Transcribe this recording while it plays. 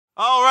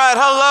All right,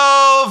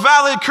 hello,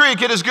 Valley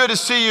Creek. It is good to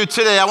see you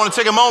today. I want to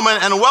take a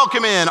moment and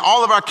welcome in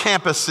all of our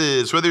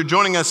campuses, whether you're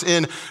joining us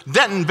in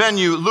Denton,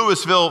 Venue,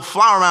 Louisville,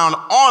 Flower Mound,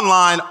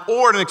 online,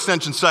 or at an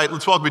extension site.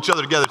 Let's welcome each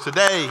other together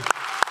today.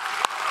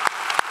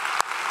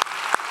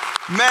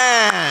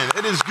 Man,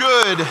 it is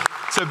good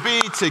to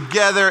be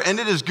together, and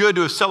it is good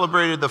to have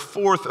celebrated the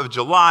 4th of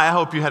July. I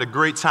hope you had a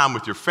great time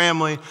with your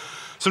family.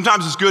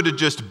 Sometimes it's good to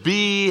just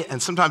be, and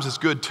sometimes it's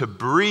good to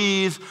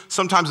breathe.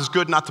 Sometimes it's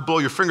good not to blow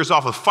your fingers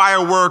off with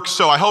fireworks.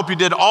 So I hope you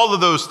did all of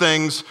those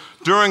things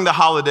during the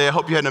holiday. I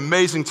hope you had an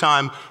amazing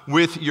time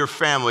with your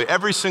family.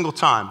 Every single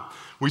time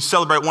we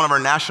celebrate one of our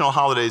national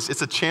holidays,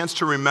 it's a chance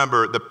to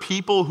remember the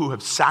people who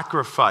have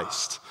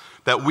sacrificed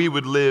that we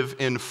would live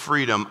in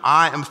freedom.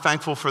 I am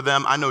thankful for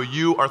them. I know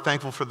you are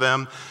thankful for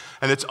them.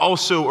 And it's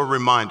also a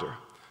reminder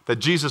that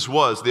Jesus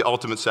was the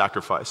ultimate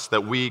sacrifice,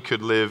 that we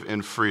could live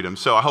in freedom.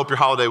 So I hope your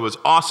holiday was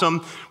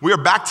awesome. We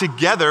are back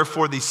together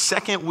for the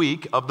second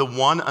week of the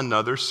One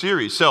Another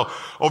series. So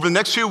over the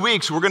next few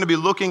weeks, we're going to be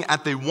looking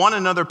at the one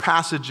another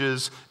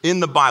passages in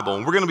the Bible,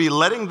 and we're going to be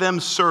letting them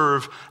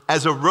serve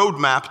as a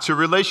roadmap to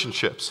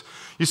relationships.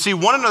 You see,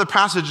 one another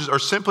passages are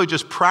simply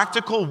just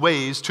practical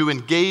ways to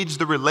engage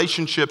the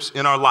relationships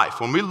in our life.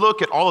 When we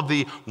look at all of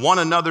the one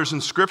another's in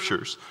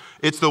scriptures,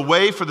 it's the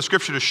way for the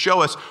scripture to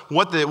show us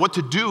what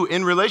to do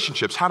in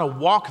relationships, how to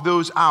walk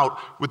those out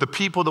with the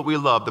people that we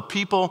love, the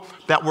people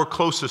that we're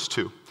closest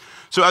to.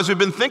 So as we've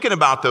been thinking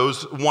about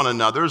those one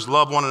another's,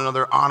 love one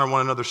another, honor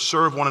one another,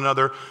 serve one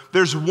another,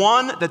 there's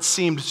one that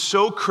seemed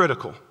so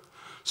critical,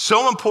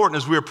 so important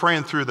as we were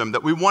praying through them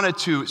that we wanted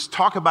to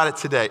talk about it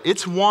today.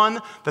 It's one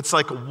that's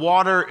like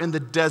water in the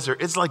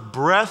desert. It's like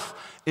breath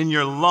in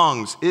your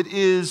lungs. It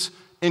is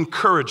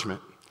encouragement.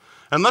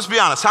 And let's be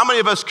honest, how many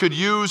of us could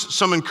use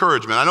some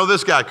encouragement? I know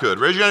this guy could.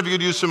 Raise your hand if you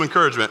could use some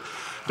encouragement.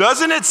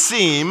 Doesn't it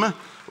seem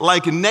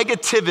like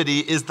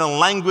negativity is the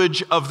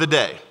language of the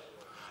day?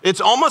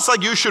 It's almost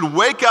like you should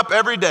wake up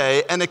every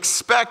day and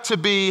expect to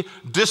be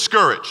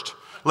discouraged.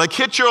 Like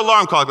hit your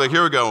alarm clock, like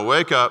here we go,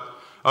 wake up.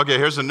 Okay,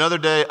 here's another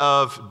day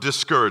of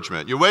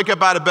discouragement. You wake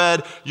up out of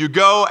bed, you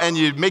go and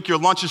you make your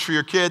lunches for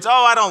your kids.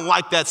 Oh, I don't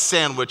like that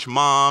sandwich,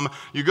 Mom.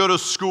 You go to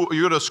school,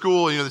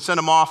 they send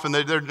them off and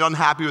they're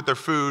unhappy with their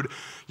food.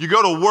 You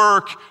go to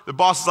work, the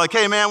boss is like,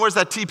 hey man, where's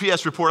that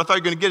TPS report? I thought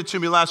you were gonna get it to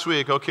me last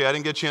week. Okay, I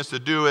didn't get a chance to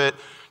do it.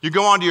 You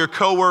go on to your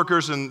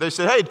coworkers and they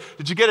say, hey,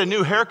 did you get a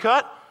new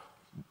haircut?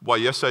 Why,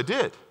 yes, I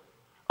did.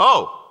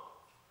 Oh,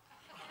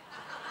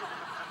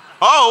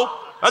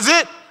 that's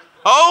it?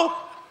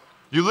 Oh?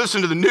 You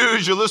listen to the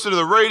news, you listen to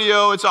the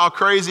radio, it's all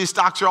crazy,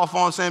 stocks are all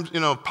falling the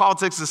same,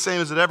 politics is the same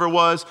as it ever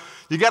was.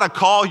 You gotta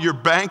call your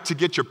bank to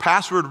get your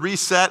password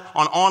reset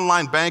on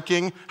online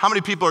banking. How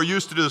many people are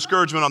used to the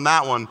discouragement on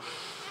that one?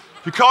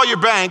 You call your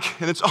bank,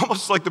 and it's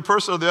almost like the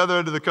person on the other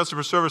end of the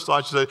customer service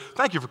line should say,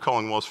 thank you for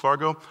calling Wells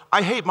Fargo.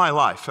 I hate my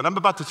life, and I'm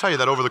about to tell you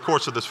that over the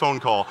course of this phone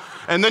call.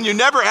 And then you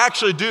never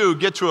actually do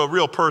get to a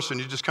real person.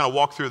 You just kind of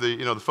walk through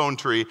the phone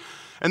tree.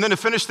 And then to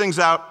finish things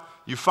out,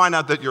 you find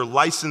out that your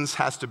license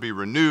has to be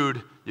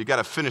renewed. You got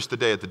to finish the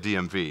day at the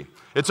DMV.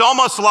 It's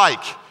almost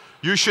like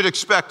you should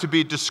expect to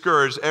be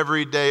discouraged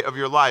every day of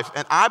your life.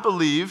 And I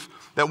believe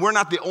that we're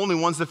not the only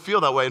ones that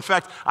feel that way. In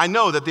fact, I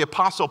know that the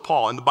Apostle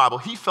Paul in the Bible,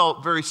 he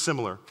felt very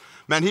similar.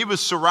 Man, he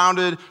was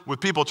surrounded with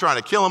people trying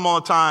to kill him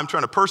all the time,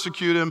 trying to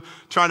persecute him,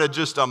 trying to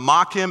just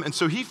mock him. And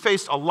so he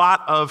faced a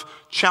lot of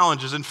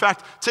challenges. In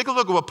fact, take a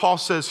look at what Paul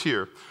says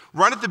here.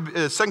 Right at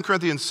the 2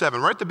 Corinthians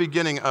 7, right at the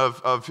beginning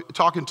of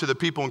talking to the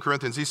people in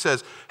Corinthians, he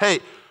says, hey,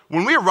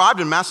 when we arrived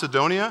in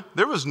Macedonia,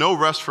 there was no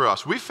rest for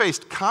us. We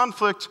faced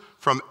conflict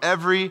from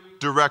every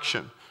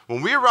direction.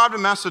 When we arrived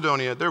in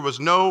Macedonia, there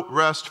was no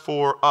rest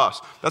for us.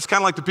 That's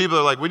kind of like the people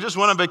that are like, we just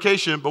went on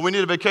vacation, but we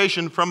need a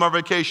vacation from our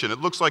vacation. It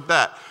looks like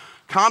that.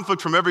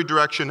 Conflict from every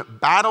direction,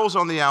 battles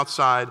on the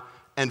outside,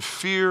 and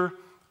fear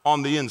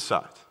on the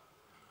inside.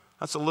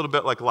 That's a little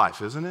bit like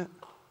life, isn't it?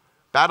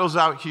 Battles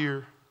out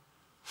here,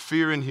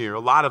 fear in here. A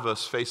lot of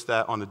us face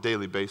that on a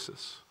daily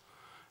basis.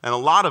 And a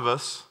lot of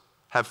us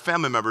have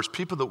family members,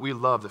 people that we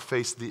love, that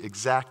face the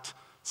exact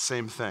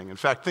same thing. In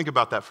fact, think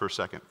about that for a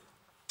second.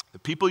 The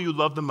people you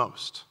love the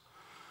most,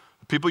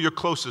 the people you're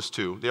closest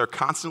to, they are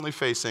constantly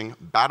facing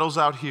battles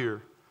out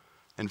here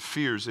and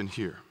fears in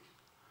here.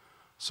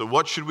 So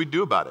what should we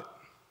do about it?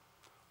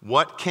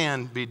 What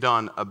can be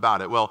done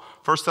about it? Well,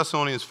 1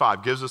 Thessalonians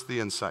 5 gives us the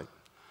insight.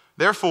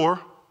 Therefore,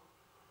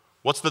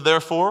 what's the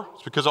therefore?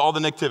 It's because of all the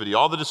negativity,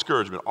 all the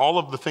discouragement, all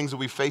of the things that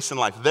we face in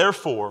life.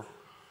 Therefore,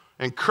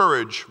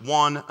 encourage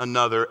one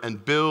another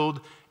and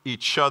build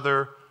each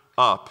other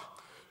up.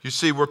 You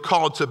see, we're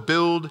called to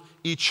build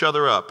each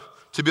other up,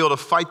 to be able to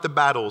fight the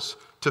battles,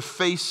 to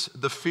face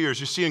the fears.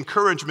 You see,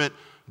 encouragement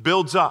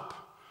builds up.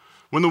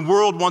 When the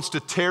world wants to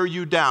tear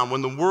you down,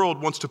 when the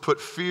world wants to put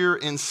fear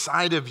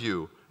inside of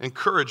you,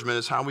 encouragement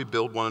is how we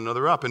build one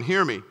another up. And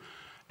hear me,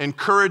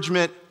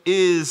 encouragement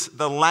is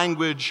the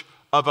language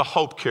of a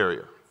hope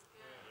carrier.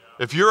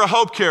 If you're a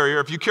hope carrier,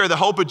 if you carry the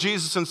hope of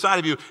Jesus inside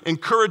of you,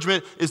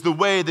 encouragement is the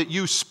way that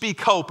you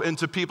speak hope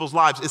into people's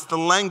lives. It's the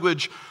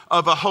language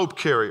of a hope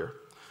carrier.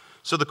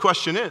 So the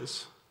question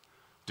is,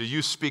 do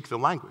you speak the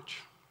language?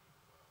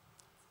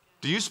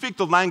 Do you speak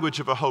the language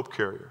of a hope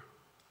carrier?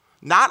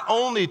 Not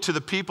only to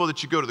the people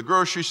that you go to the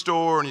grocery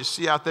store and you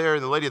see out there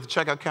and the lady at the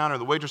checkout counter,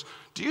 the waitress,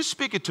 do you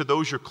speak it to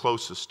those you're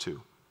closest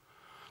to?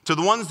 To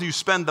the ones that you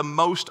spend the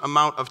most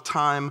amount of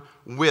time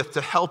with,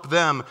 to help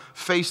them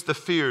face the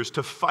fears,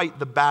 to fight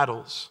the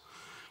battles.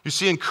 You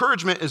see,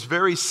 encouragement is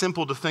very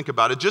simple to think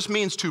about. It just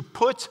means to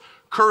put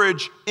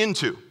courage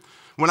into.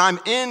 When I'm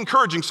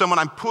encouraging someone,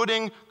 I'm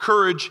putting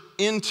courage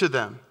into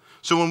them.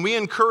 So when we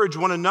encourage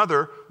one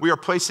another, we are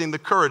placing the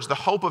courage, the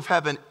hope of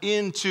heaven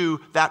into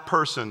that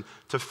person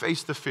to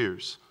face the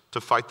fears, to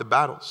fight the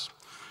battles.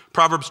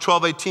 Proverbs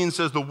 12:18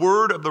 says, "The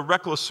word of the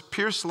reckless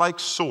pierces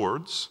like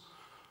swords,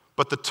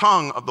 but the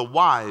tongue of the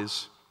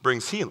wise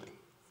brings healing."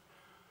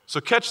 So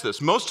catch this.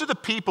 Most of the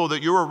people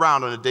that you're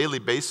around on a daily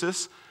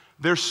basis,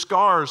 their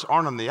scars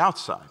aren't on the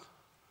outside.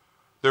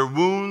 Their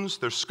wounds,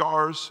 their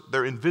scars,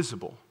 they're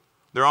invisible.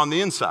 They're on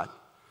the inside.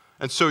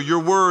 And so your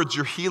words,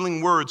 your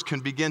healing words can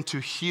begin to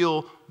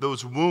heal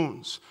those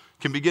wounds,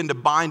 can begin to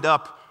bind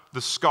up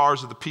the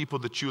scars of the people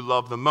that you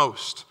love the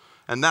most.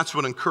 And that's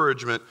what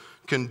encouragement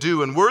can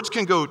do. And words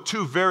can go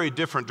two very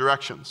different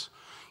directions.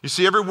 You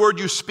see, every word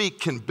you speak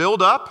can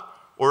build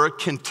up or it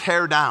can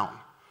tear down.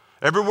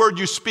 Every word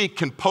you speak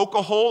can poke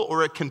a hole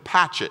or it can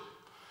patch it.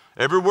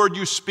 Every word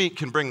you speak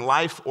can bring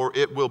life or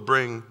it will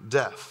bring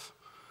death.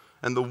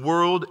 And the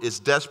world is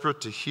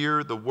desperate to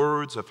hear the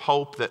words of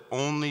hope that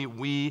only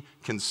we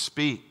can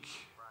speak.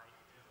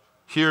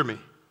 Hear me.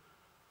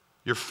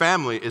 Your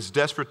family is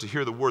desperate to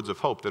hear the words of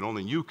hope that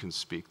only you can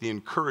speak, the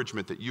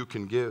encouragement that you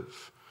can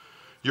give.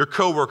 Your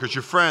coworkers,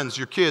 your friends,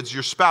 your kids,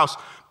 your spouse,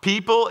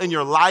 people in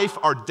your life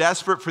are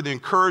desperate for the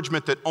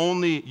encouragement that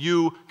only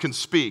you can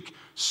speak.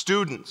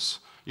 Students,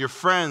 your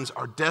friends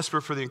are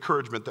desperate for the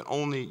encouragement that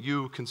only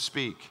you can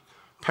speak.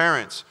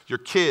 Parents, your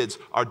kids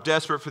are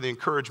desperate for the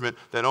encouragement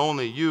that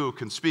only you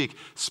can speak.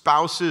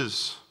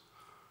 Spouses,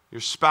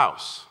 your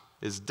spouse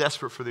is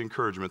desperate for the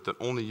encouragement that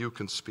only you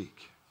can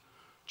speak.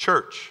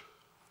 Church,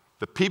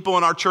 the people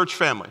in our church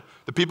family,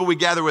 the people we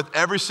gather with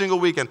every single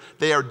weekend,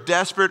 they are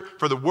desperate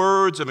for the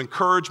words of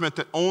encouragement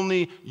that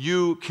only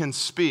you can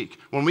speak.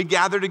 When we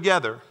gather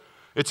together,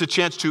 it's a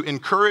chance to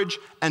encourage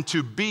and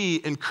to be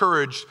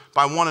encouraged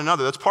by one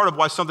another. That's part of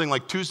why something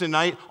like Tuesday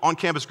night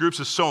on-campus groups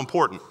is so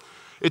important.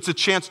 It's a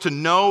chance to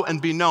know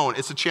and be known.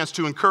 It's a chance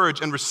to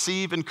encourage and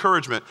receive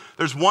encouragement.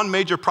 There's one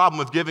major problem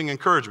with giving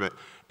encouragement.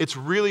 It's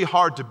really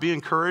hard to be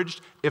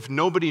encouraged if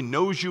nobody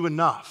knows you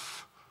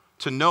enough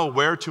to know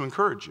where to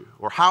encourage you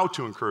or how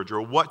to encourage you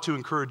or what to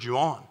encourage you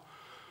on.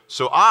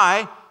 So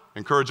I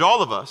encourage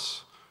all of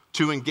us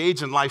to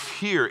engage in life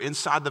here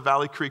inside the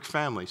Valley Creek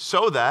family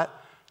so that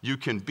you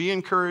can be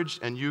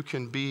encouraged and you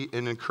can be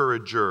an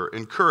encourager.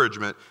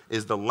 Encouragement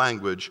is the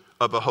language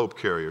of a hope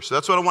carrier. So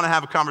that's what I want to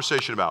have a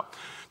conversation about.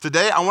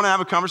 Today, I want to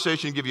have a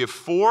conversation and give you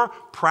 4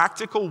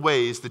 practical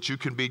ways that you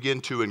can begin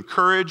to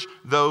encourage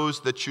those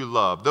that you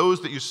love,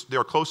 those that you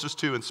are closest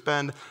to and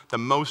spend the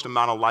most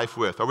amount of life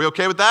with. Are we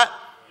okay with that?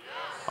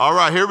 Yes. All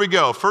right, here we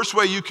go. First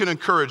way you can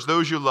encourage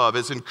those you love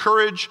is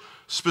encourage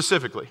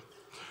specifically.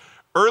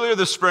 Earlier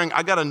this spring,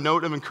 I got a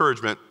note of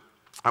encouragement.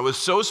 I was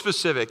so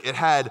specific. It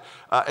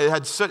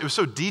was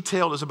so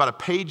detailed. It was about a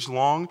page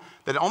long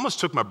that it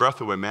almost took my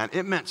breath away, man.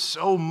 It meant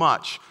so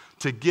much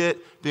to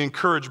get the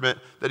encouragement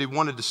that he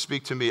wanted to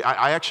speak to me.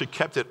 I actually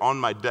kept it on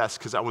my desk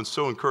because I was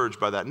so encouraged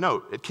by that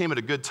note. It came at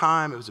a good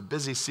time. It was a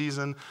busy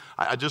season.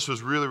 I just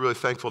was really, really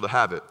thankful to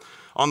have it.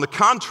 On the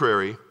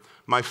contrary,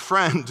 my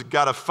friend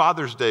got a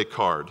Father's Day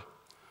card,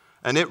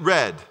 and it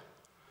read,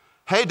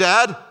 "Hey,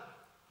 Dad,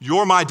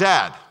 you're my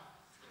dad."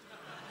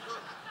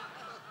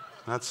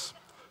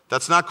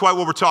 That's not quite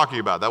what we're talking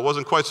about. That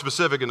wasn't quite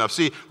specific enough.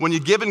 See, when you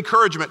give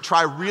encouragement,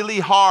 try really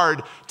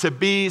hard to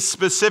be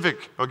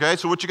specific, okay?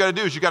 So what you got to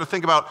do is you got to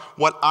think about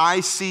what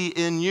I see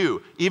in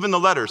you. Even the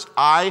letters,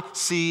 I,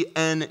 C,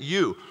 N,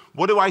 U.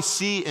 What do I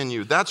see in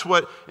you? That's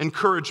what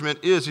encouragement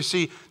is. You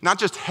see, not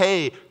just,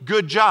 hey,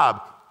 good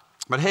job,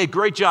 but hey,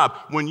 great job.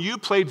 When you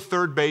played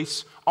third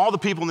base, all the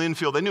people in the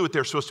infield, they knew what they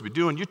were supposed to be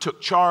doing. You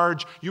took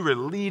charge. You were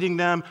leading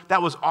them.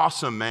 That was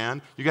awesome,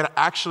 man. You got to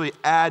actually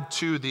add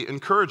to the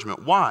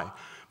encouragement. Why?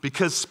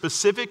 Because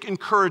specific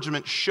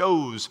encouragement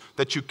shows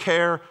that you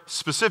care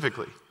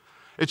specifically.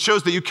 It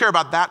shows that you care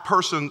about that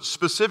person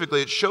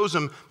specifically. It shows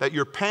them that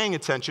you're paying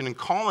attention and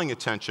calling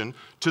attention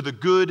to the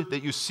good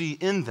that you see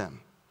in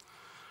them.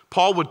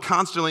 Paul would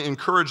constantly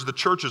encourage the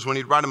churches when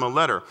he'd write them a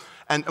letter.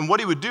 And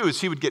what he would do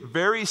is he would get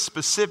very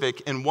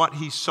specific in what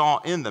he saw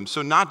in them.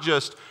 So not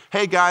just,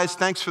 hey guys,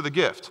 thanks for the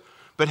gift.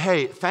 But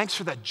hey, thanks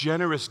for that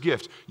generous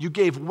gift. You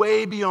gave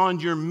way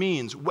beyond your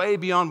means, way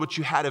beyond what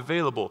you had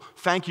available.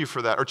 Thank you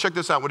for that. Or check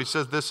this out, what he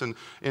says this in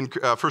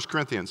 1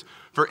 Corinthians.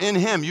 For in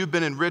him you've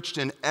been enriched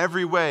in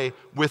every way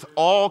with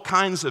all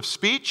kinds of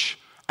speech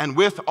and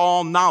with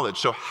all knowledge.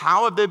 So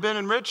how have they been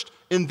enriched?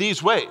 In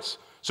these ways.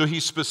 So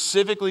he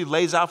specifically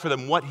lays out for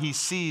them what he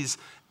sees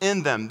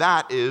in them.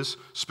 That is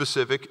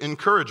specific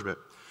encouragement.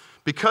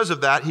 Because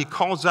of that, he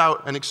calls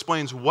out and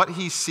explains what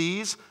he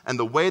sees and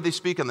the way they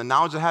speak and the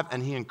knowledge they have,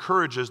 and he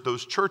encourages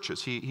those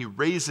churches. He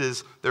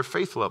raises their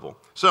faith level.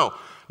 So,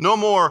 no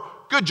more,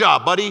 good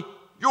job, buddy,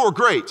 you're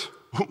great.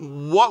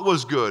 What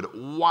was good?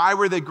 Why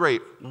were they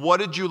great? What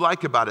did you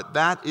like about it?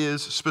 That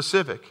is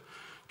specific.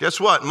 Guess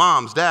what,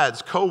 moms,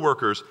 dads,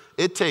 coworkers,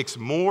 it takes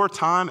more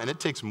time and it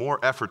takes more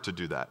effort to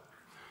do that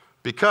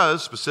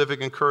because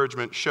specific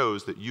encouragement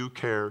shows that you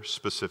care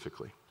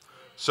specifically.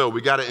 So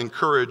we got to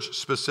encourage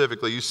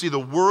specifically. You see, the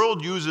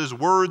world uses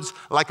words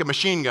like a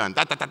machine gun.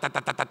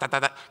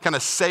 Kind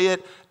of say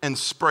it and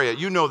spray it.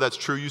 You know that's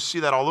true. You see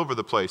that all over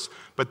the place.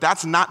 But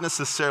that's not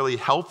necessarily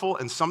helpful,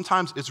 and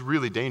sometimes it's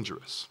really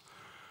dangerous.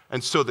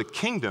 And so the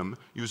kingdom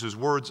uses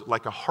words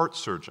like a heart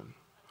surgeon,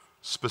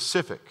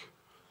 specific,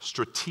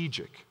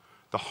 strategic,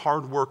 the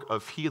hard work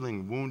of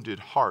healing wounded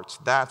hearts.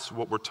 That's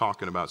what we're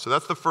talking about. So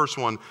that's the first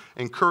one,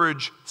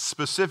 encourage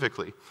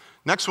specifically.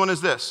 Next one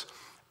is this,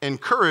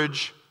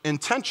 encourage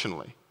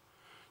intentionally.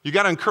 You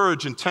got to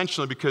encourage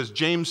intentionally because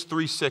James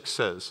 3:6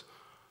 says,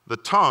 the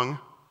tongue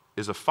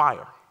is a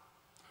fire.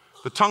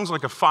 The tongue's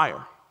like a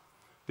fire.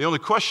 The only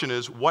question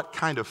is, what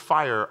kind of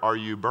fire are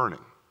you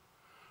burning?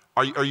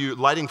 Are you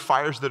lighting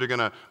fires that are going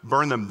to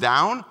burn them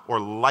down or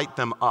light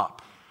them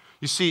up?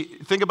 You see,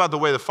 think about the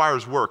way the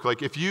fires work.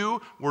 Like if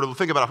you were to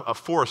think about a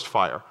forest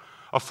fire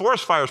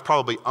is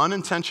probably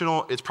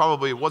unintentional. It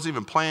wasn't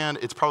even planned.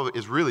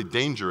 It's really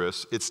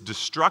dangerous. It's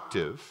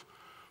destructive.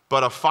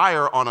 But a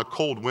fire on a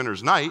cold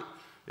winter's night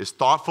is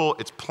thoughtful.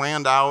 It's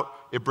planned out.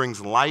 It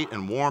brings light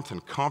and warmth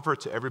and comfort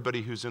to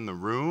everybody who's in the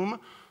room.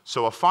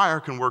 So a fire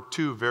can work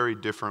two very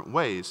different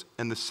ways.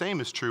 And the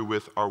same is true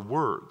with our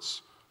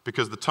words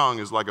because the tongue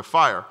is like a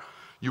fire.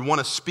 You want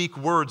to speak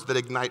words that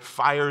ignite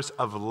fires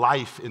of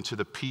life into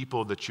the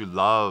people that you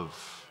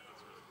love.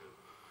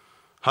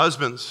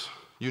 Husbands,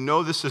 you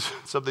know this is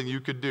something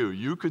you could do.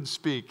 You could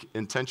speak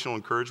intentional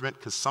encouragement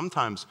because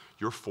sometimes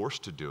you're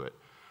forced to do it.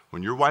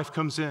 When your wife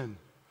comes in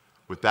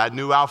with that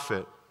new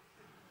outfit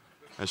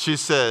and she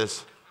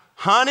says,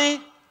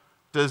 honey,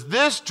 does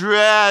this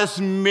dress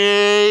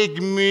make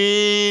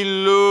me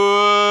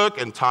look?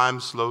 And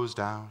time slows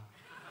down.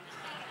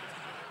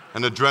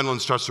 And adrenaline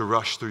starts to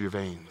rush through your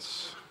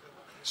veins.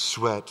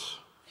 Sweat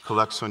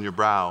collects on your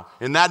brow.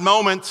 In that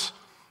moment,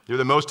 you're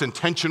the most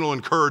intentional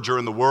encourager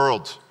in the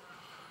world.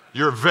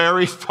 You're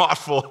very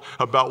thoughtful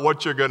about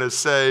what you're going to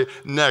say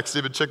next.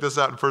 Even check this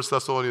out in 1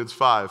 Thessalonians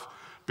 5.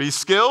 Be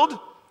skilled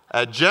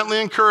at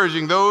gently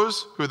encouraging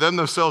those who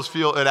themselves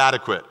feel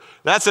inadequate.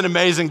 That's an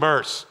amazing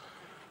verse.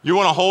 You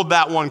want to hold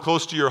that one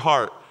close to your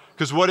heart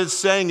because what it's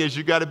saying is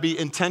you got to be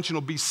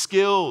intentional, be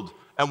skilled.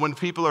 And when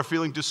people are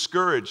feeling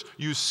discouraged,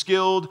 use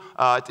skilled,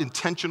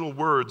 intentional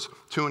words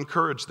to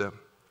encourage them.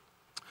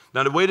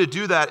 Now, the way to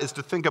do that is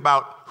to think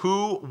about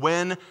who,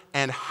 when,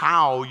 and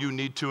how you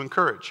need to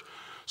encourage.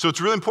 So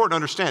it's really important to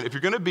understand, if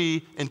you're going to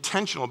be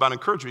intentional about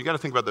encouragement, you got to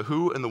think about the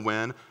who and the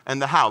when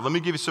and the how. Let me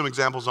give you some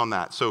examples on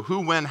that. So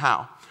who, when,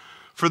 how.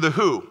 For the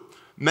who,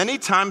 many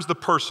times the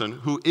person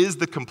who is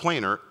the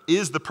complainer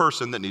is the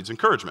person that needs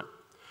encouragement.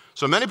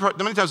 So many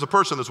times the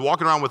person that's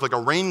walking around with like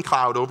a rain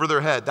cloud over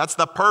their head, that's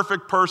the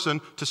perfect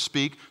person to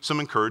speak some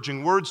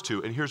encouraging words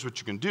to. And here's what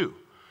you can do.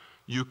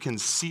 You can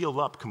seal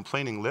up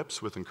complaining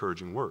lips with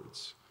encouraging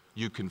words.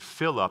 You can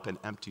fill up an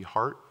empty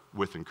heart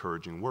with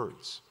encouraging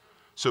words.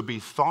 So be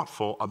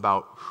thoughtful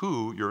about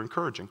who you're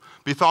encouraging.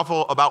 Be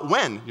thoughtful about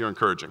when you're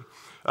encouraging.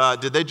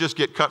 Did they just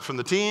get cut from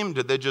the team?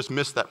 Did they just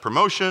miss that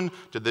promotion?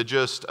 Did they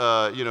just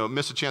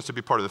miss a chance to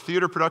be part of the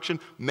theater production?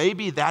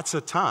 Maybe that's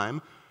a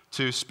time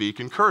to speak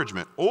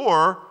encouragement.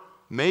 Or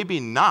maybe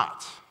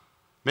not.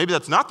 Maybe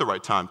that's not the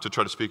right time to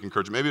try to speak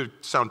encouragement. Maybe it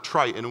would sound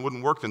trite and it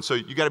wouldn't work then. So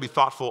you got to be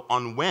thoughtful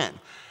on when.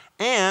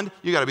 And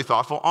you got to be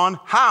thoughtful on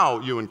how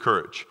you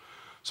encourage.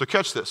 So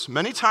catch this.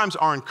 Many times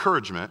our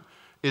encouragement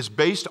is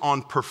based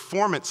on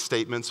performance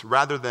statements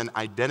rather than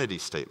identity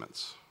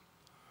statements.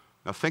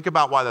 Now think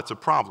about why that's a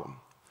problem.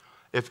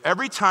 If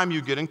every time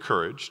you get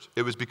encouraged,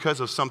 it was because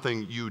of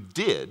something you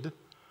did,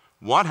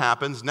 what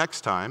happens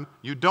next time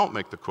you don't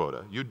make the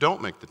quota, you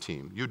don't make the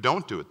team, you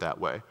don't do it that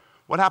way?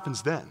 What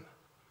happens then?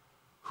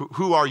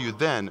 Who are you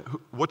then?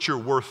 What's your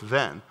worth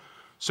then?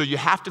 So you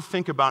have to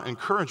think about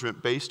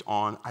encouragement based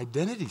on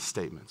identity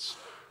statements.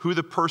 Who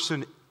the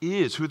person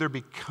is, who they're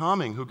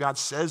becoming, who God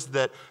says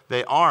that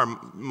they are.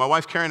 My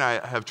wife Carrie and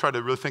I have tried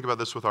to really think about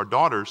this with our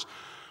daughters.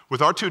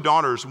 With our two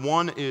daughters,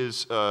 one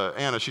is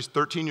Anna. She's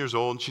 13 years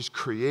old, and she's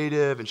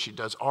creative, and she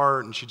does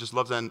art, and she just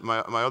loves that. And my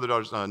other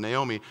daughter's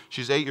Naomi.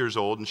 She's 8 years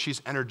old, and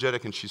she's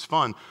energetic, and she's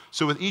fun.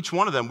 So with each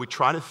one of them, we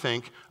try to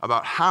think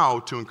about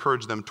how to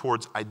encourage them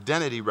towards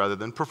identity rather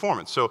than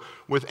performance. So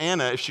with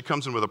Anna, if she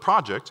comes in with a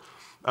project,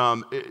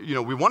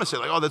 we want to say,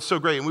 like, oh, that's so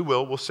great, and we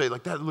will. We'll say,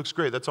 like, that looks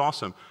great, that's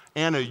awesome.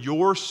 Anna,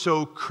 you're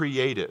so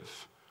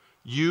creative.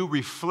 You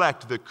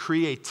reflect the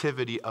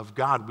creativity of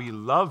God. We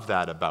love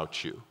that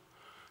about you.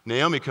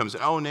 Naomi comes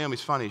in, oh,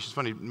 Naomi's funny. She's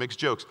funny, makes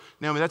jokes.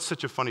 Naomi, that's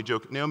such a funny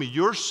joke. Naomi,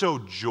 you're so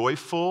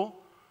joyful.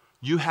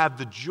 You have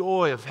the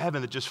joy of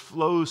heaven that just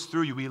flows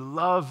through you. We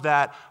love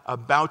that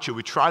about you.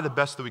 We try the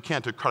best that we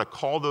can to try to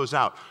call those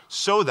out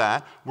so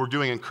that we're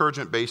doing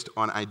encouragement based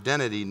on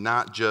identity,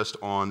 not just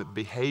on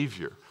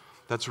behavior.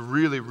 That's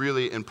really,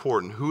 really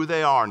important. Who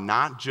they are,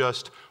 not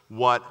just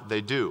what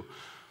they do.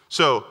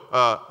 So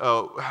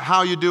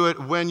how you do it,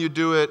 when you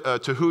do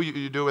it, to who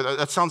you do it,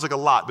 that sounds like a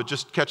lot, but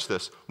just catch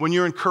this. When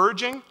you're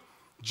encouraging,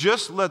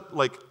 just let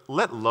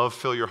love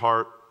fill your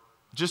heart.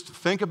 Just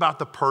think about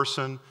the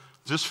person.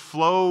 Just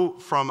flow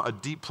from a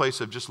deep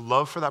place of just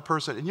love for that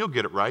person, and you'll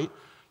get it right.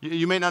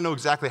 You may not know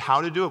exactly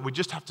how to do it. We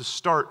just have to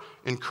start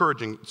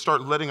encouraging,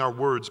 start letting our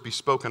words be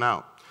spoken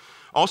out.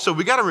 Also,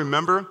 we got to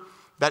remember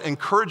that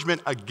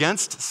encouragement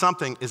against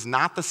something is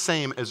not the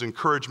same as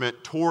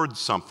encouragement towards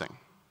something.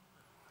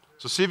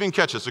 So see if you can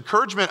catch this.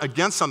 Encouragement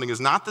against something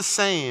is not the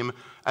same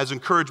as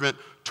encouragement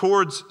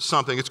towards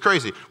something. It's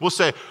crazy. We'll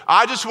say,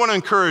 I just want to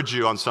encourage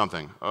you on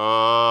something.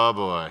 Oh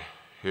boy,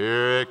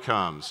 here it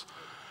comes.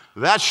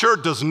 That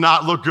shirt does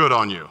not look good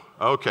on you.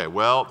 Okay,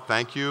 well,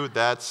 thank you.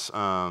 That's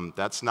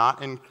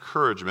not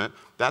encouragement.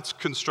 That's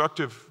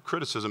constructive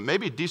criticism,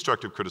 maybe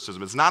destructive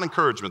criticism. It's not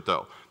encouragement,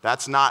 though.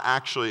 That's not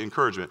actually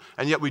encouragement.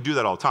 And yet we do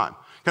that all the time.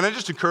 Can I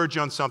just encourage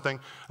you on something?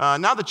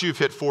 Now that you've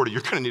hit 40, you're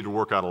going to need to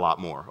work out a lot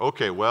more.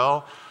 Okay,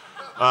 well,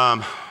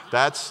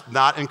 that's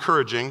not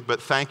encouraging,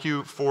 but thank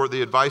you for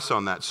the advice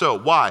on that. So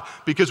why?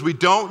 Because we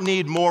don't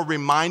need more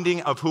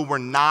reminding of who we're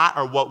not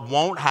or what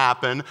won't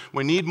happen.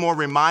 We need more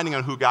reminding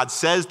on who God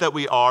says that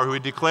we are, who He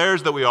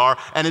declares that we are,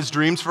 and His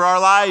dreams for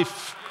our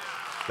life.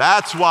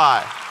 That's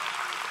why.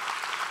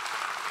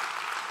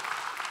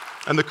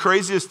 And the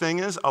craziest thing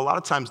is, a lot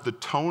of times the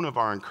tone of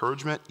our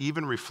encouragement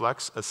even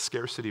reflects a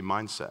scarcity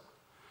mindset.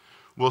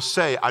 We'll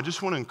say, I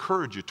just want to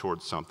encourage you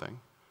towards something.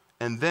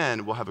 And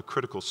then we'll have a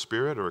critical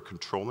spirit or a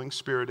controlling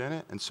spirit in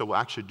it, and so we'll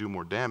actually do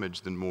more damage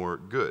than more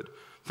good.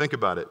 Think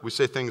about it. We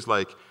say things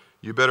like,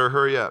 you better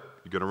hurry up.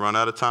 You're going to run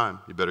out of time.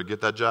 You better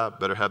get that job.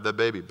 Better have that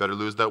baby. Better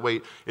lose that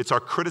weight. It's our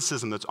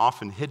criticism that's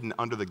often hidden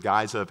under the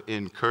guise of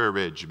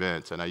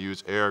encouragement. And I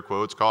use air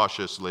quotes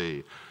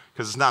cautiously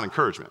because it's not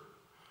encouragement.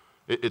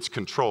 It's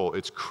control.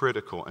 It's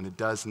critical, and it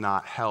does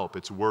not help.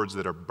 It's words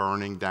that are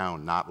burning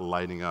down, not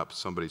lighting up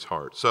somebody's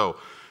heart. So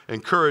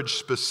encourage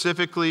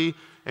specifically.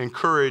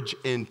 Encourage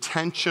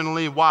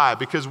intentionally. Why?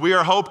 Because we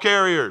are hope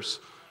carriers.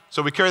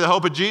 So we carry the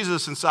hope of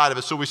Jesus inside of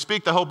us. So we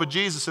speak the hope of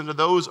Jesus into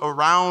those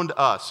around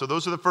us. So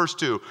those are the first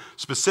two.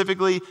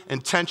 Specifically,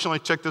 intentionally,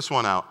 check this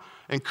one out.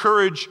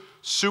 Encourage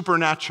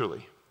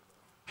supernaturally.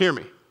 Hear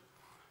me.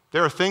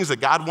 There are things that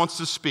God wants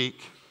to speak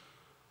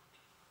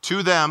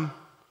to them,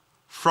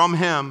 from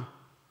Him,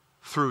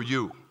 through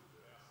you.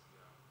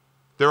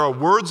 There are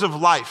words of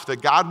life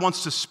that God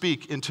wants to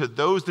speak into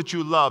those that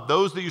you love,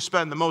 those that you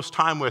spend the most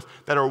time with,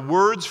 that are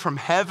words from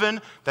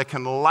heaven that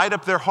can light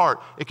up their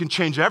heart. It can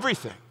change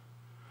everything.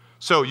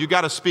 So you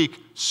got to speak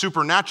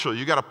supernaturally.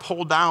 You got to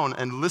pull down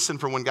and listen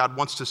for when God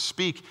wants to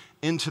speak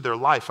into their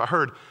life. I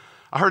heard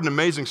an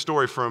amazing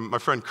story from my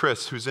friend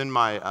Chris, who's in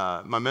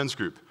my men's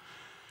group.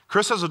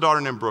 Chris has a daughter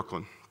named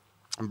Brooklyn.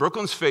 And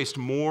Brooklyn's faced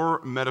more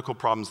medical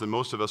problems than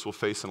most of us will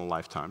face in a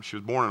lifetime. She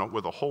was born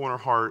with a hole in her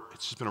heart.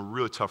 It's just been a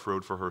really tough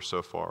road for her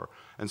so far.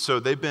 And so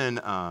they've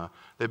been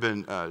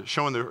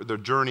showing their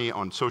journey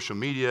on social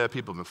media.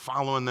 People have been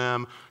following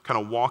them, kind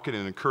of walking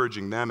and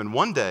encouraging them. And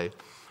one day,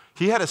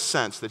 he had a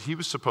sense that he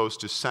was supposed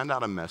to send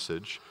out a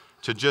message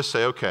to just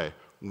say, okay,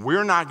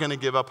 we're not going to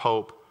give up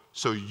hope,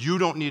 so you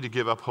don't need to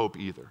give up hope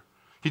either.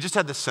 He just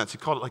had this sense. He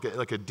called it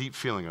like a deep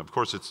feeling. Of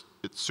course, it's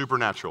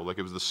supernatural, like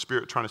it was the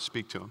Spirit trying to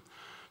speak to him.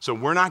 So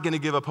we're not going to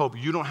give up hope.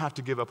 You don't have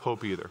to give up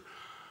hope either.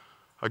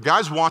 A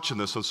guy's watching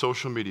this on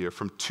social media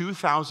from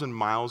 2,000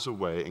 miles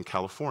away in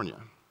California.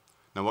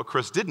 Now, what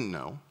Chris didn't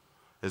know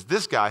is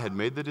this guy had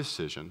made the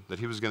decision that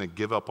he was going to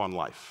give up on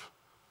life.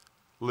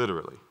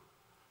 Literally.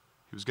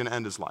 He was going to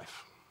end his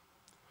life.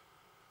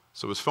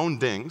 So his phone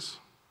dings.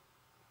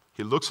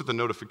 He looks at the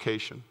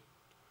notification.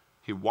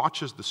 He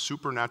watches the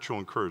supernatural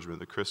encouragement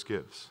that Chris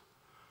gives.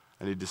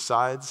 And he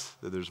decides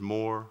that there's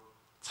more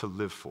to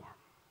live for.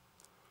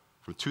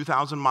 From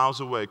 2,000 miles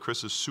away,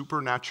 Chris's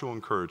supernatural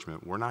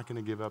encouragement, we're not going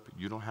to give up,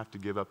 you don't have to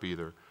give up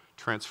either,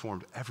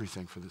 transformed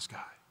everything for this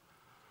guy.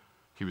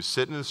 He was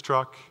sitting in his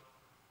truck,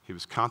 he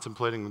was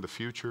contemplating the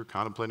future,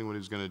 contemplating what he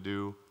was going to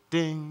do,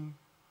 ding,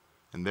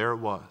 and there it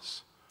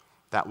was.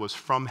 That was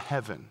from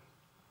heaven,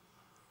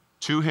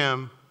 to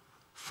him,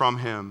 from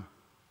him,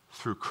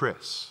 through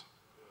Chris.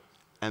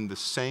 And the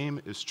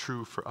same is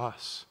true for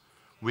us.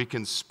 We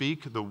can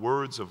speak the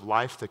words of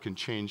life that can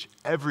change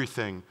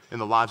everything in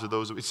the lives of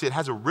those. See, it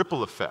has a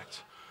ripple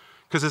effect.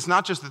 Because it's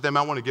not just that they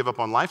might want to give up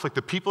on life. Like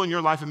the people in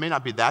your life, it may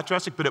not be that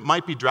drastic, but it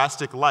might be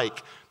drastic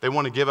like they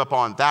want to give up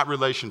on that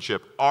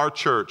relationship, our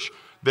church,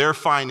 their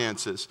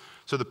finances.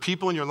 So the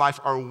people in your life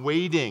are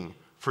waiting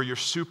for your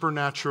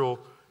supernatural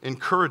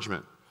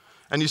encouragement.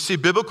 And you see,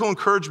 biblical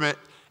encouragement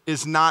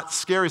is not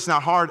scary, it's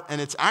not hard,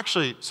 and it's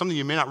actually something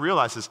you may not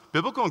realize is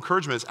biblical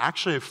encouragement is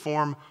actually a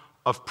form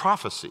of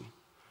prophecy.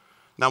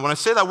 Now, when I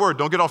say that word,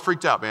 don't get all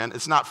freaked out, man.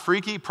 It's not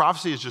freaky.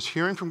 Prophecy is just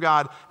hearing from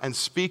God and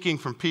speaking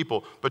from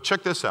people. But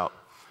check this out.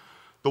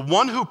 The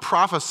one who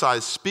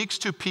prophesies speaks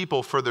to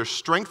people for their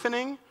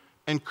strengthening,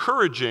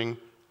 encouraging,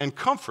 and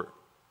comfort.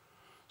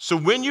 So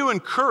when you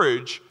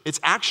encourage, it's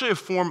actually a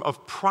form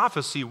of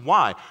prophecy.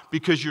 Why?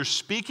 Because you're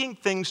speaking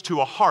things to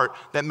a heart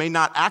that may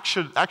not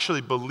actually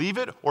believe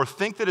it or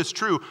think that it's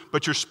true,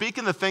 but you're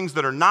speaking the things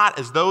that are not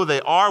as though they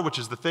are, which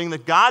is the thing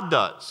that God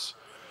does.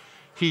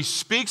 He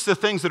speaks the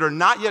things that are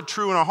not yet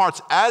true in our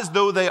hearts as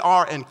though they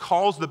are and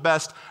calls the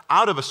best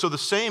out of us. So the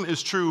same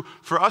is true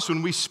for us.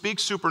 When we speak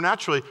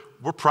supernaturally,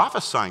 we're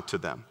prophesying to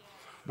them.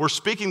 We're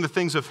speaking the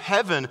things of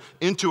heaven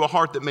into a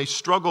heart that may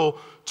struggle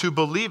to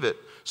believe it.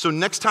 So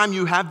next time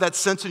you have that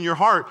sense in your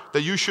heart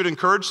that you should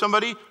encourage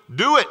somebody,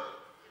 do it.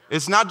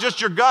 It's not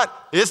just your gut,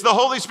 it's the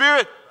Holy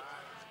Spirit.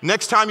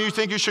 Next time you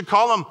think you should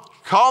call them,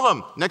 call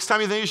them. Next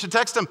time you think you should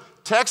text them,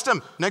 text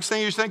them. Next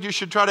thing you think you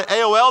should try to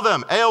AOL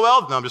them,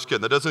 AOL. No, I'm just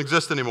kidding. That doesn't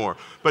exist anymore.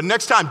 But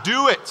next time,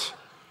 do it.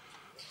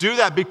 Do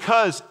that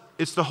because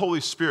it's the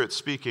Holy Spirit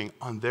speaking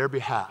on their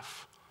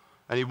behalf.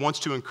 And he wants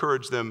to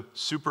encourage them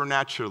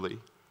supernaturally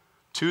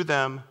to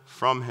them,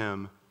 from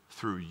him,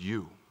 through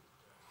you.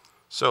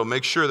 So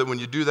make sure that when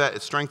you do that,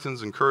 it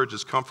strengthens,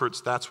 encourages, comforts.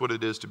 That's what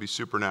it is to be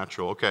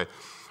supernatural. Okay,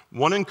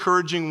 one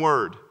encouraging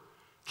word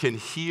can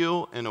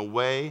heal in a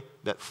way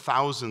that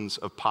thousands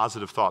of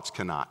positive thoughts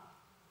cannot.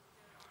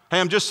 Hey,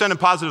 I'm just sending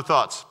positive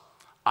thoughts.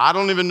 I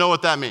don't even know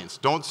what that means.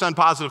 Don't send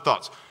positive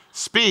thoughts.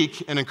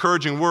 Speak an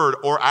encouraging word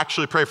or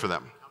actually pray for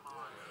them.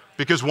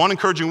 Because one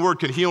encouraging word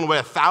can heal in a way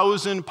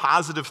 1,000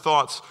 positive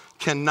thoughts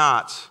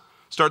cannot.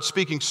 Start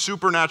speaking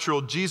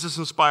supernatural,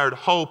 Jesus-inspired,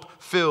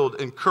 hope-filled,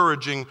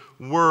 encouraging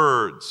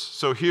words.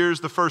 So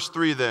here's the first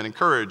three then.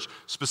 Encourage,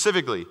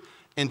 specifically,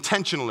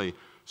 intentionally,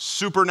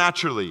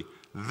 supernaturally.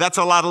 That's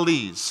a lot of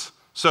lees.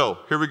 So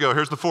here we go.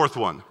 Here's the fourth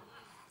one.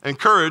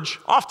 Encourage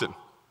often.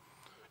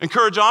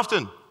 Encourage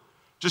often.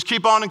 Just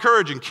keep on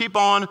encouraging. Keep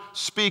on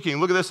speaking.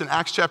 Look at this in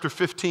Acts chapter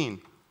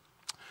 15.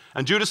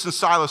 And Judas and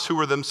Silas, who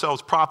were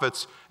themselves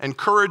prophets,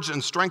 encouraged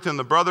and strengthened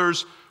the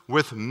brothers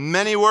with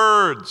many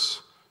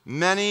words.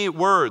 Many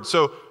words.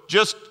 So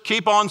just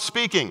keep on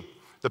speaking.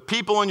 The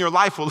people in your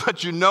life will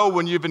let you know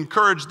when you've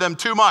encouraged them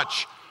too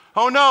much.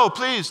 Oh no,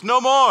 please, no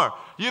more.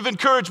 You've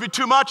encouraged me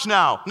too much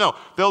now. No,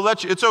 they'll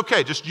let you, it's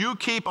okay. Just you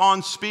keep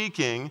on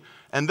speaking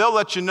and they'll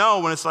let you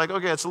know when it's like,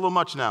 okay, it's a little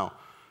much now.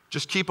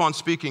 Just keep on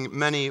speaking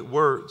many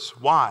words.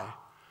 Why?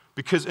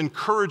 Because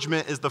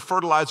encouragement is the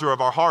fertilizer of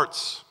our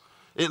hearts.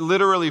 It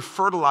literally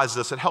fertilizes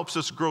us. It helps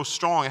us grow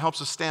strong. It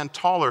helps us stand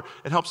taller.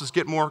 It helps us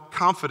get more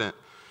confident.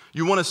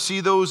 You want to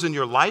see those in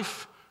your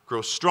life,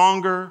 grow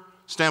stronger,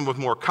 stand with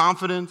more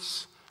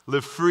confidence,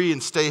 live free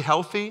and stay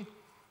healthy,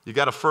 you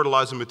got to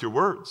fertilize them with your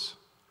words.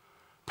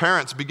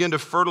 Parents, begin to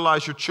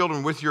fertilize your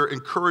children with your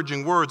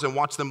encouraging words and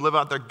watch them live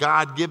out their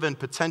God-given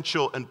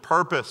potential and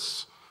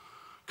purpose.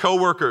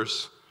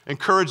 Coworkers,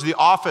 encourage the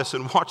office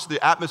and watch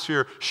the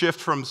atmosphere shift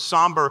from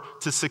somber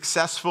to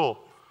successful.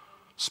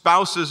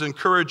 Spouses,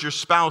 encourage your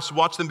spouse.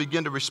 Watch them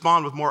begin to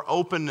respond with more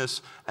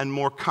openness and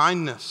more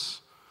kindness.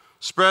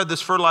 Spread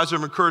this fertilizer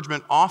of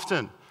encouragement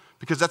often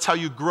because that's how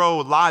you grow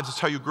lives. It's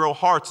how you grow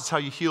hearts. It's how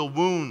you heal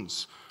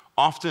wounds.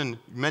 Often,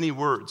 many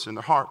words in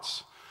their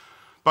hearts.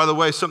 By the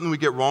way, something we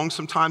get wrong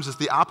sometimes is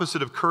the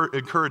opposite of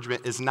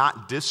encouragement is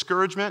not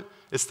discouragement.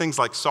 It's things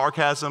like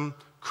sarcasm,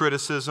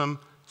 criticism,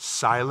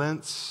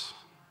 silence.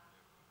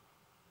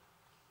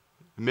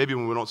 Maybe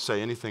when we don't say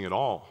anything at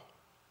all.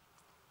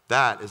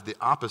 That is the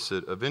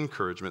opposite of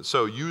encouragement.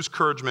 So use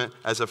encouragement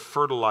as a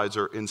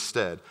fertilizer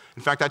instead.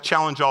 In fact, I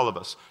challenge all of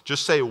us.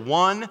 Just say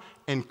one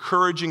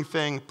encouraging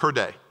thing per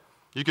day.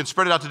 You can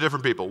spread it out to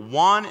different people.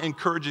 One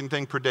encouraging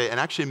thing per day and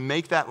actually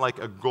make that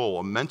like a goal,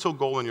 a mental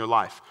goal in your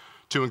life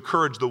to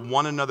encourage the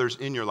one another's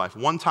in your life,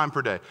 one time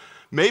per day.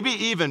 Maybe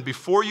even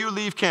before you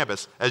leave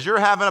campus, as you're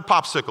having a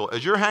popsicle,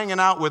 as you're hanging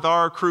out with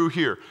our crew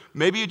here,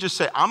 maybe you just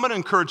say, I'm going to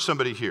encourage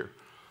somebody here.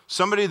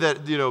 Somebody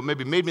that,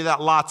 maybe made me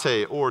that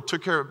latte or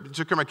took care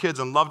of my kids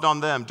and loved on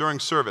them during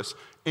service.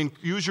 And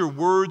use your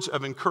words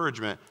of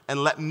encouragement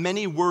and let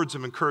many words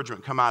of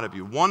encouragement come out of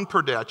you. One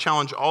per day. I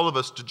challenge all of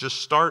us to just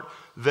start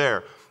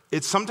there.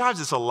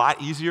 Sometimes it's a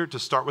lot easier to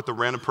start with the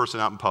random person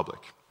out in public.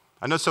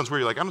 I know it sounds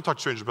weird. You're like, I'm going to talk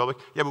to strangers in public.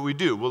 Yeah, but we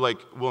do.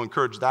 We'll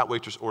encourage that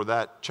waitress or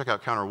that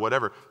checkout counter or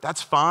whatever.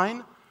 That's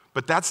fine,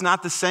 but that's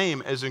not the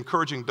same as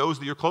encouraging those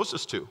that you're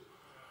closest to.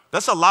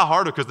 That's a lot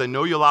harder because they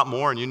know you a lot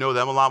more and you know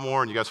them a lot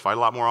more and you guys fight a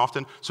lot more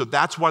often. So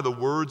that's why the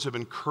words of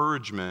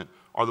encouragement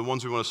are the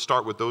ones we want to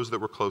start with, those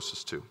that we're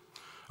closest to.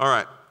 All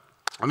right,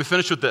 let me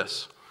finish with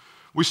this.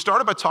 We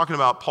started by talking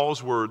about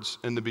Paul's words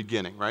in the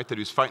beginning, right? That he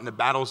was fighting the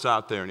battles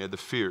out there and he had the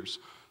fears.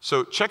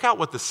 So check out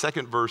what the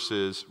second verse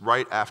is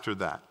right after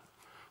that.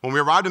 When we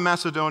arrived in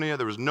Macedonia,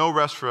 there was no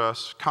rest for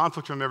us,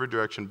 conflict from every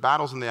direction,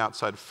 battles on the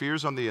outside,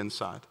 fears on the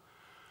inside.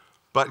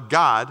 But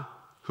God,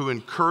 who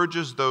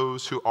encourages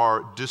those who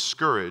are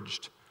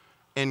discouraged,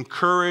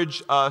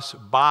 encouraged us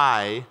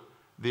by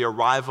the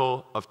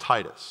arrival of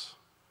Titus.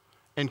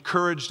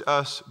 Encouraged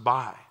us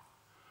by.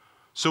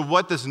 So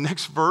what this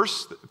next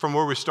verse from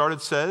where we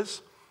started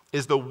says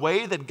is the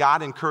way that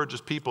God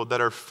encourages people that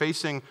are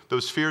facing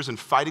those fears and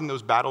fighting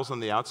those battles on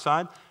the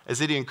outside, is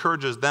that he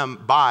encourages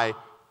them by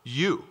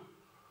you.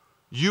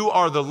 You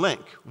are the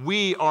link.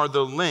 We are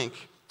the link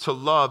to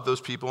love those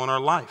people in our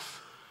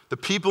life. The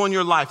people in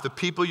your life, the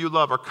people you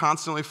love, are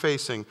constantly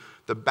facing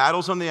the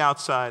battles on the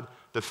outside,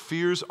 the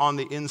fears on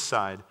the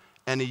inside,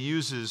 and he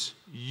uses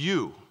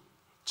you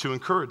to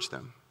encourage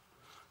them.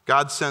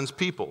 God sends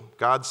people.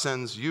 God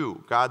sends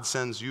you. God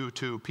sends you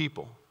to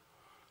people.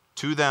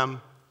 To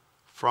them,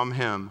 from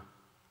him,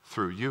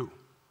 through you.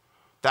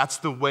 That's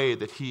the way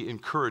that he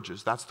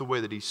encourages. That's the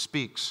way that he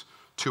speaks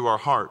to our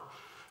heart.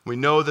 We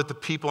know that the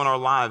people in our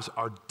lives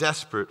are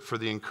desperate for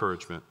the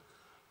encouragement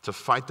to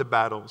fight the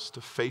battles,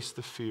 to face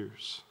the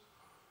fears.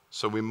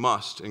 So we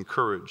must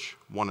encourage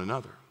one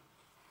another.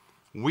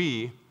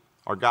 We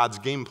are God's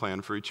game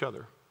plan for each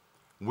other.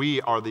 We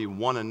are the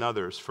one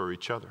another's for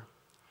each other.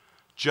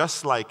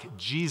 Just like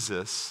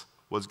Jesus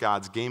was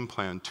God's game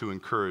plan to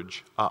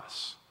encourage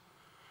us.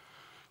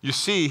 You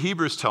see,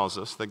 Hebrews tells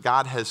us that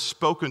God has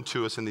spoken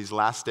to us in these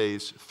last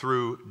days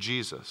through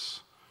Jesus.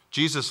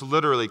 Jesus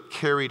literally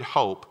carried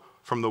hope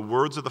from the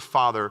words of the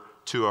Father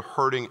to a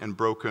hurting and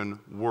broken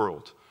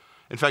world.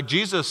 In fact,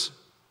 Jesus,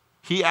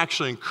 he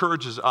actually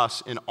encourages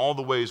us in all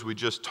the ways we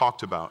just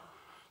talked about.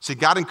 See,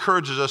 God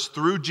encourages us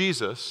through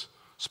Jesus,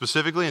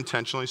 specifically,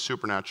 intentionally,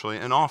 supernaturally,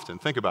 and often.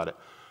 Think about it.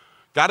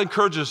 God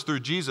encourages us through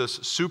Jesus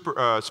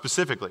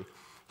specifically.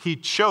 He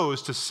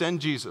chose to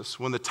send Jesus.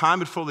 When the time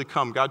had fully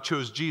come, God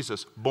chose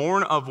Jesus,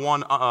 born of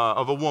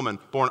a woman,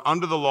 born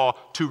under the law,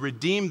 to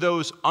redeem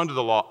those under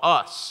the law,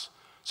 us.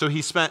 So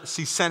he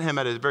sent him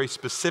at a very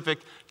specific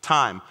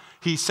time.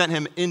 He sent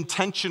him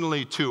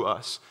intentionally to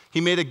us. He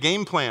made a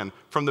game plan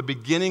from the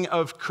beginning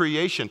of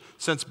creation,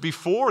 since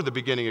before the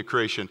beginning of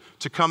creation,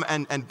 to come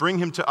and bring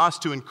him to us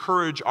to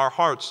encourage our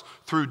hearts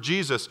through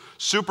Jesus.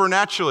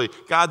 Supernaturally,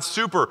 God's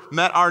super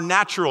met our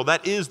natural.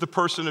 That is the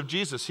person of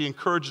Jesus. He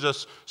encourages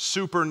us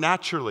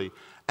supernaturally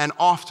and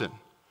often.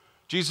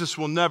 Jesus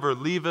will never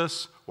leave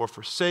us or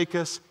forsake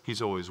us.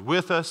 He's always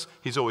with us.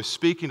 He's always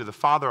speaking to the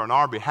Father on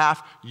our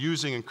behalf,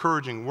 using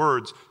encouraging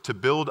words to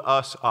build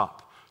us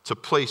up, to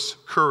place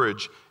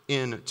courage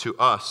into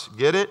us.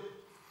 Get it?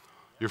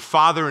 Your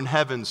Father in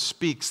heaven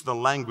speaks the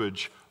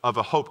language of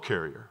a hope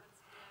carrier.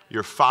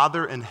 Your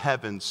Father in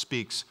heaven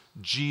speaks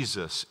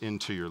Jesus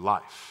into your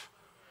life.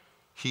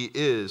 He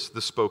is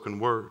the spoken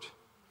word.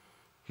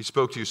 He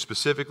spoke to you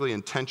specifically,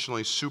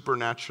 intentionally,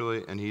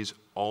 supernaturally, and he's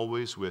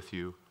always with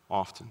you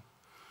often.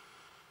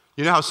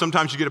 You know how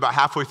sometimes you get about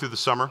halfway through the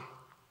summer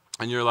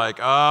and you're like,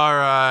 all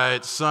right,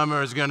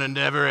 summer is going to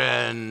never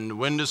end.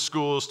 When does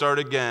school start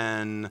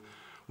again?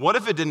 What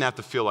if it didn't have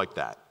to feel like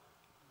that?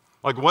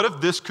 Like, what if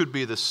this could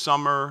be the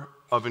summer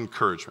of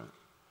encouragement?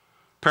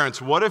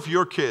 Parents, what if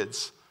your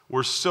kids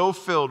were so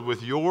filled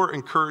with your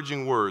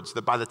encouraging words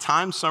that by the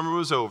time summer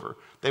was over,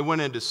 they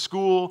went into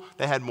school,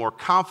 they had more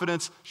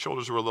confidence,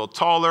 shoulders were a little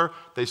taller,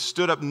 they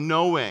stood up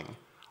knowing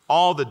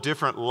all the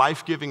different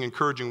life-giving,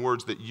 encouraging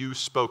words that you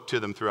spoke to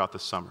them throughout the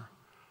summer?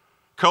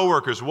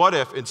 Coworkers, what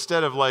if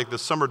instead of like the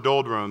summer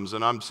doldrums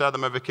and I'm sad that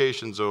my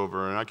vacation's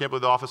over and I can't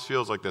believe the office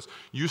feels like this,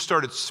 you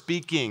started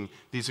speaking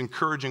these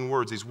encouraging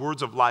words, these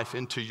words of life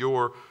into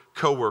your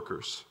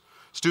coworkers?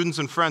 Students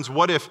and friends,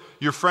 what if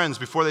your friends,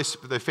 before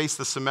they faced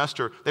the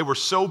semester, they were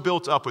so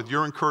built up with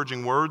your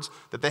encouraging words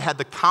that they had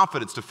the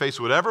confidence to face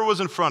whatever was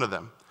in front of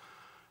them?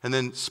 And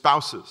then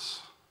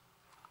spouses,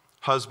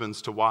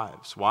 husbands to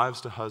wives,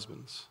 wives to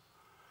husbands.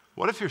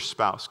 What if your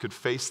spouse could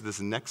face this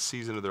next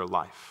season of their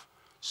life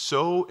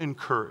so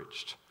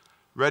encouraged,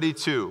 ready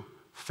to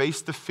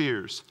face the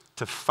fears,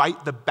 to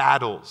fight the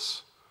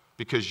battles,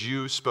 because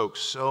you spoke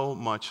so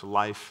much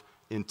life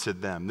into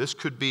them? This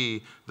could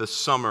be the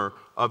summer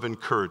of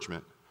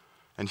encouragement.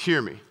 And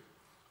hear me,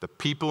 the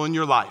people in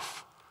your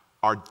life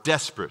are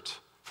desperate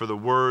for the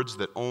words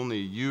that only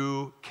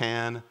you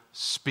can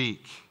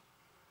speak.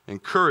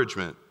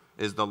 Encouragement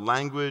is the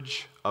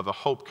language of a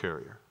hope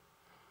carrier.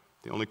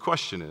 The only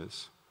question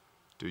is,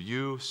 do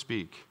you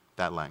speak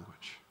that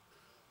language?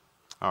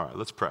 All right,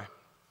 let's pray.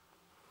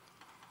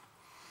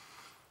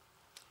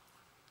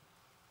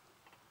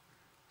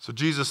 So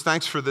Jesus,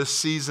 thanks for this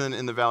season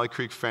in the Valley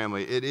Creek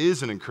family. It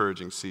is an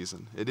encouraging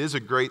season. It is a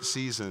great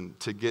season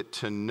to get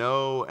to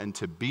know and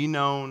to be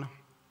known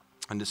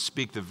and to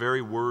speak the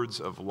very words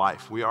of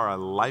life. We are a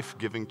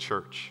life-giving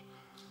church,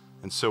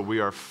 and so we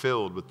are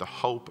filled with the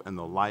hope and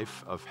the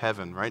life of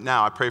heaven. Right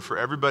now, I pray for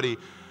everybody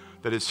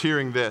that is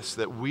hearing this,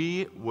 that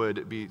we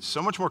would be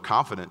so much more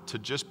confident to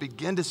just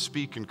begin to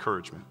speak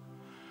encouragement,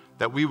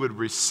 that we would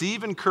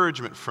receive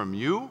encouragement from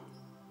you,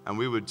 and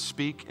we would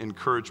speak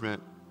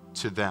encouragement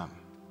to them.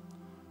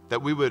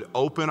 That we would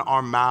open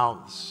our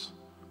mouths,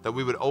 that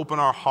we would open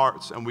our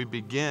hearts, and we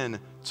begin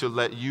to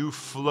let you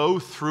flow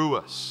through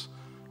us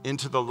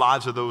into the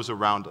lives of those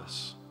around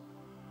us.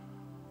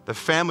 The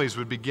families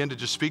would begin to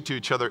just speak to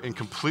each other in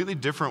completely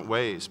different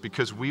ways,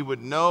 because we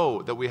would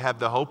know that we have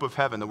the hope of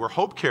heaven, that we're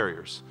hope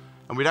carriers,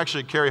 and we'd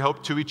actually carry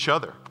hope to each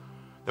other.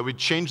 that we'd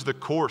change the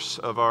course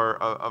of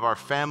our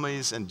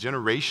families and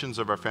generations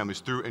of our families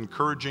through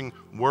encouraging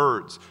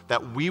words,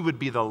 that we would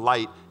be the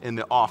light in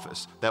the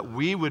office, that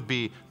we would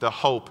be the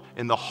hope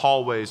in the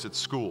hallways at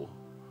school,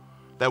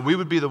 that we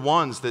would be the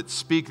ones that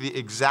speak the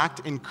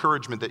exact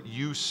encouragement that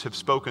you have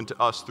spoken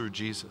to us through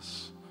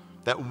Jesus,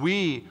 that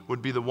we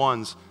would be the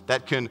ones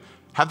that can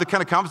have the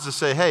kind of confidence to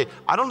say, hey,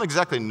 I don't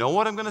exactly know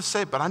what I'm going to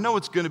say, but I know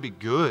it's going to be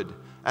good.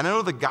 And I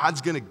know that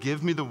God's going to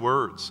give me the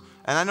words.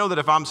 And I know that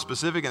if I'm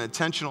specific and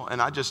intentional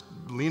and I just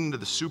lean into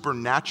the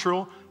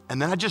supernatural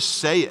and then I just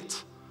say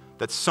it,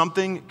 that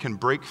something can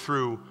break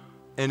through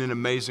in an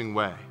amazing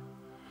way.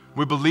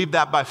 We believe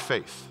that by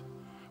faith.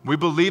 We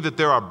believe that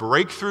there are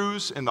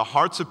breakthroughs in the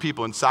hearts of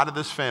people inside of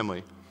this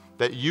family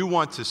that you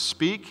want to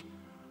speak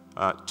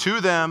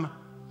to them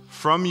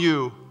from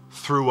you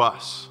through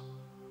us.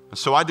 And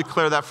so I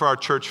declare that for our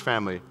church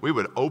family. We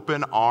would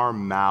open our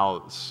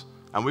mouths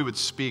and we would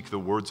speak the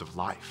words of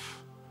life.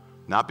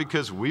 Not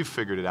because we've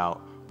figured it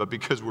out, but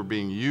because we're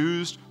being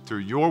used through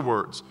your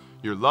words,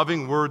 your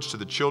loving words to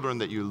the children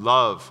that you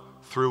love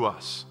through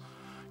us.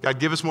 God,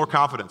 give us more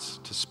confidence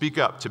to speak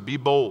up, to be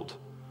bold,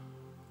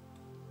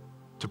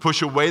 to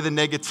push away the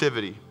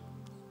negativity,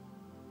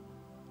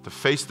 to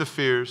face the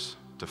fears,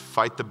 to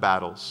fight the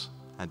battles,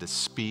 and to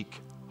speak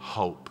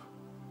hope.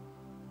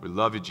 We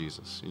love you,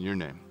 Jesus. In your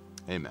name,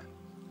 amen.